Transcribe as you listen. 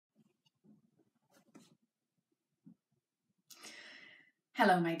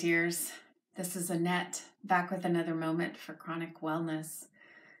Hello, my dears. This is Annette, back with another moment for chronic wellness.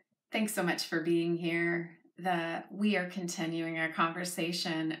 Thanks so much for being here. We are continuing our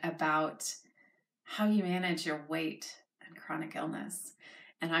conversation about how you manage your weight and chronic illness.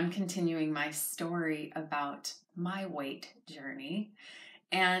 And I'm continuing my story about my weight journey.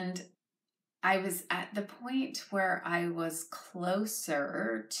 And I was at the point where I was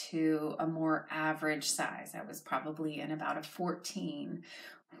closer to a more average size. I was probably in about a 14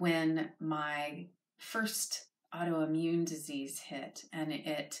 when my first autoimmune disease hit, and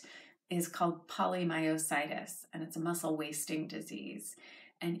it is called polymyositis, and it's a muscle wasting disease.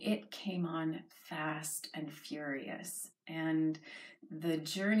 And it came on fast and furious. And the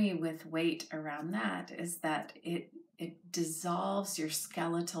journey with weight around that is that it dissolves your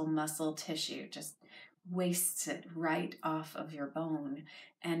skeletal muscle tissue, just wastes it right off of your bone.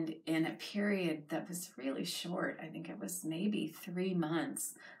 And in a period that was really short, I think it was maybe 3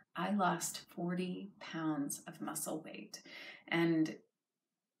 months, I lost 40 pounds of muscle weight. And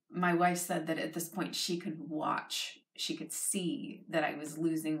my wife said that at this point she could see that I was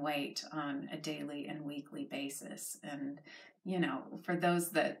losing weight on a daily and weekly basis. And, for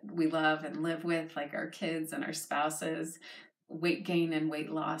those that we love and live with, like our kids and our spouses, weight gain and weight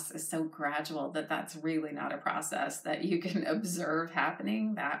loss is so gradual that that's really not a process that you can observe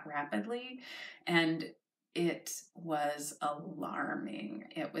happening that rapidly. And it was alarming.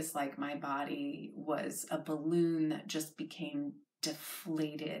 It was like my body was a balloon that just became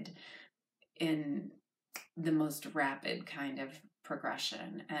deflated in the most rapid kind of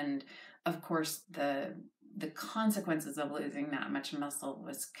progression. And of course, the consequences of losing that much muscle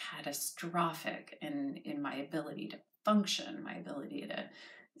was catastrophic in my ability to function, my ability to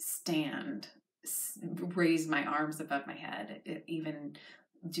stand, raise my arms above my head, even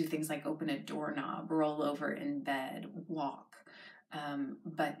do things like open a doorknob, roll over in bed, walk.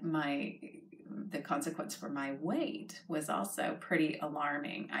 But the consequence for my weight was also pretty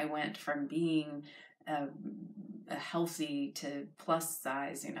alarming. I went from being a healthy to plus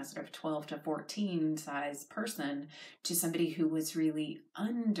size, sort of 12 to 14 size person, to somebody who was really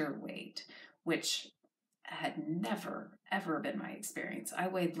underweight, which had never, ever been my experience. I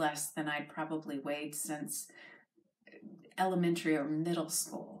weighed less than I'd probably weighed since elementary or middle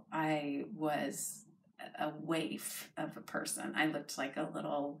school. I was a waif of a person. I looked like a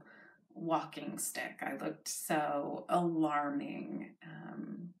little walking stick. I looked so alarming.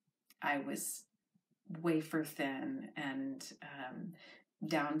 I was wafer thin and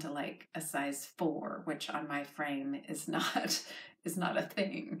down to like a size 4, which on my frame is not a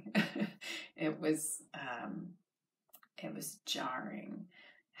thing. It was jarring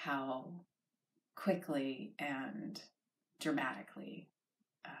how quickly and dramatically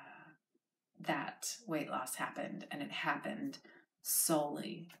that weight loss happened, and it happened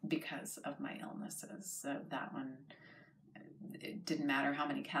solely because of my illnesses. So that one, it didn't matter how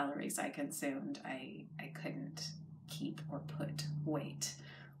many calories I consumed, I couldn't keep or put weight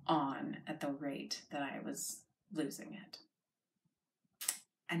on at the rate that I was losing it.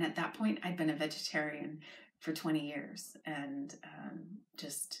 And at that point, I'd been a vegetarian for 20 years, and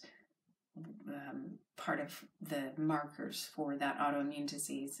part of the markers for that autoimmune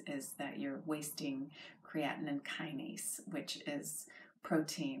disease is that you're wasting creatine kinase, which is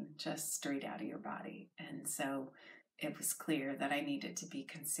protein just straight out of your body. And so it was clear that I needed to be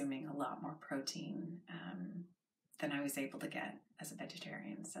consuming a lot more protein than I was able to get as a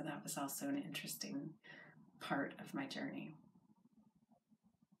vegetarian. So that was also an interesting part of my journey.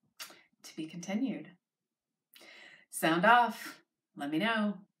 To be continued. Sound off. Let me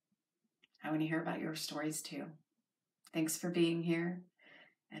know. I want to hear about your stories too. Thanks for being here.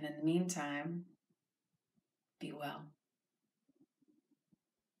 And in the meantime, be well.